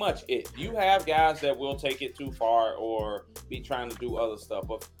pretty much it. You have guys that will take it too far or be trying to do other stuff,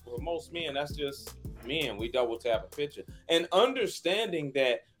 but for most men, that's just men. We double tap a picture, and understanding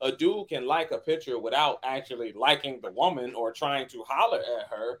that a dude can like a picture without actually liking the woman or trying to holler at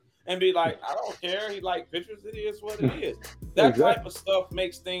her and be like, "I don't care. He like pictures. It is what it is." That type of stuff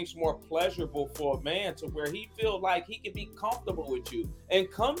makes things more pleasurable for a man, to where he feel like he can be comfortable with you and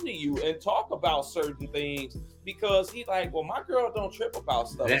come to you and talk about certain things, because he like, well, my girl don't trip about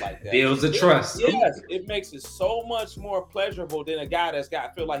stuff like that. Builds the trust. Yes, it makes it so much more pleasurable than a guy that's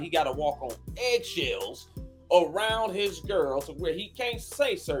feel like he got to walk on eggshells around his girl, to where he can't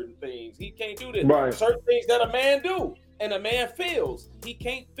say certain things. He can't do this. Right. Certain things that a man do. And a man feels he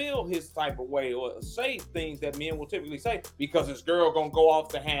can't feel his type of way or say things that men will typically say, because his girl gonna go off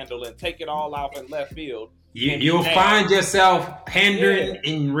the handle and take it all out in left field. You'll find yourself pandering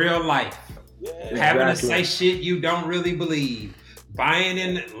in real life, having to say shit you don't really believe, buying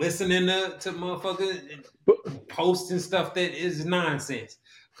and listening to motherfuckers posting stuff that is nonsense.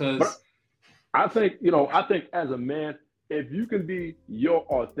 Because I think as a man, if you can be your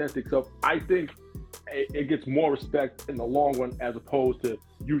authentic self, I think it gets more respect in the long run, as opposed to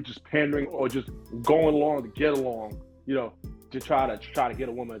you just pandering or just going along to get along, to try to get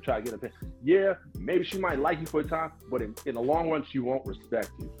a woman, and try to get a yeah, maybe she might like you for a time, but in the long run, she won't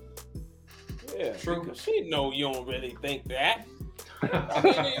respect you. Yeah, true. Because she know you don't really think that. I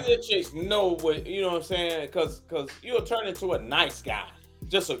mean, these chicks know what, you know what I'm saying? Because you'll turn into a nice guy,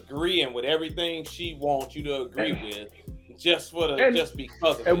 just agreeing with everything she wants you to agree with. Just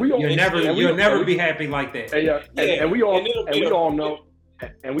because of it. You'll never be happy like that. And we all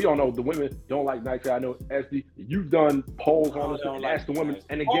know the women don't like nice guys. I know, SD, you've done polls on this and asked the women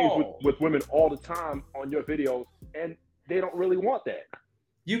and engaged with women all the time on your videos, and they don't really want that.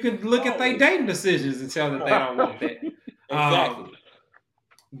 You can look at their dating decisions and tell that they don't want that. Exactly.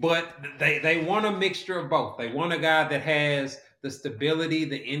 But they want a mixture of both. They want a guy that has the stability,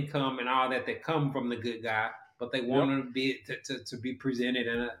 the income, and all that come from the good guy. But they want him to be presented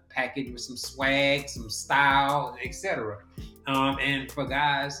in a package with some swag, some style, etc. And for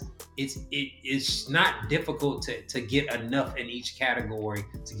guys, it's not difficult to get enough in each category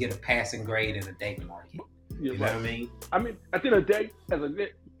to get a passing grade in a dating market. You know what I mean? I mean, at the end of the day,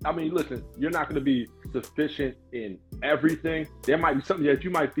 listen, you're not going to be sufficient in everything. There might be something that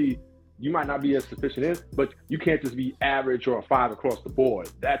you might not be as sufficient in, but you can't just be average or a 5 across the board.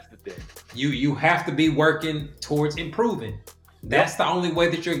 That's the thing. You have to be working towards improving. That's the only way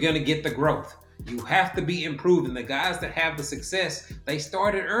that you're going to get the growth. You have to be improving. The guys that have the success, they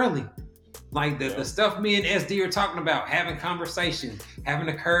started early. Like the stuff me and SD are talking about, having conversations, having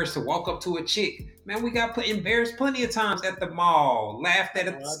the courage to walk up to a chick. Man, we got embarrassed plenty of times at the mall, laughed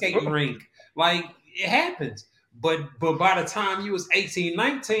at the skating rink. Like, it happens. But by the time you was 18,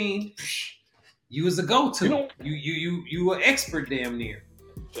 19, you was a go-to. You were expert damn near.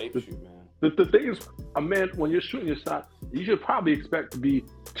 Shapes you, man. The thing is, a man, when you're shooting your shot, you should probably expect to be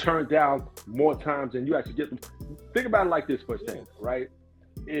turned down more times than you actually get them. Think about it like this for a second, right?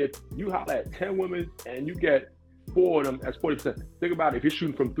 If you holler at 10 women and you get 4 of them, that's 40%. Think about it, if you're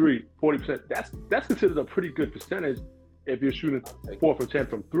shooting from 3, 40%, that's considered a pretty good percentage if you're shooting 4 for 10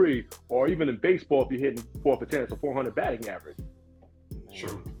 from 3, or even in baseball, if you're hitting 4 for 10, it's a 400 batting average.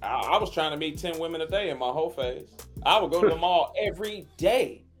 True. I was trying to meet 10 women a day in my whole phase. I would go to the mall every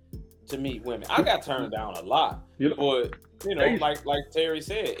day to meet women. I got turned down a lot, but like Terry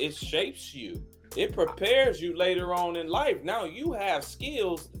said, it shapes you. It prepares you later on in life. Now you have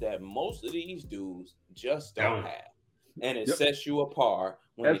skills that most of these dudes just don't have. And it sets you apart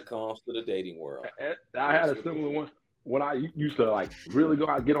when it comes to the dating world. I had a similar one when I used to like really go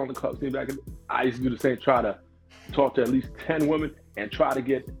out, get on the club scene back. I used to do the same, try to talk to at least 10 women and try to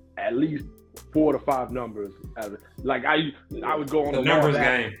get at least 4 to 5 numbers. Like I would go on the numbers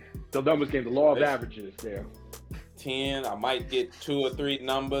game. The numbers game, the law of averages there. 10, I might get 2 or 3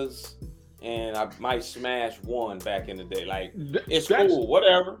 numbers. And I might smash 1 back in the day. Like, it's cool,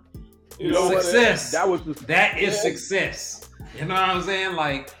 whatever. You know, success. That is success. You know what I'm saying?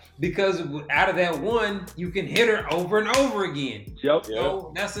 Like, because out of that 1, you can hit her over and over again. Yep.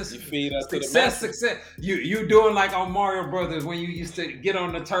 So that's a success. Success. You doing like on Mario Brothers when you used to get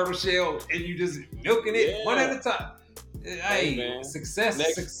on the turtle shell and you just milking it one at a time. Hey, success.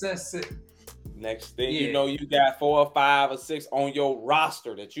 Next thing you know, you got 4 or 5 or 6 on your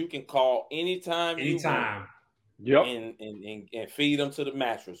roster that you can call anytime. Yep. And feed them to the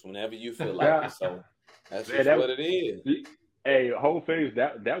mattress whenever you feel like it. So that's just what it is. Hey, whole phase,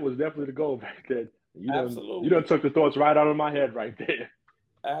 that was definitely the goal back then. Absolutely. You done took the thoughts right out of my head right there.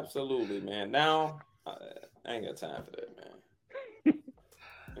 Absolutely, man. Now, I ain't got time for that, man.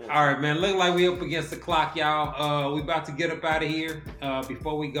 All right, man. Look like we up against the clock, y'all. We about to get up out of here.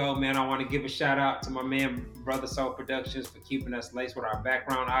 Before we go, man, I want to give a shout out to my man, Brother Soul Productions, for keeping us laced with our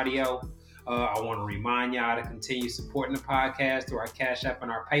background audio. I want to remind y'all to continue supporting the podcast through our Cash App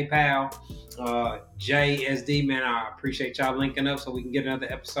and our PayPal. JSD, man, I appreciate y'all linking up so we can get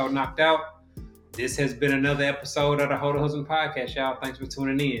another episode knocked out. This has been another episode of the Hold a Husband Podcast, y'all. Thanks for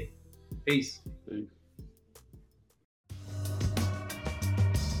tuning in. Peace.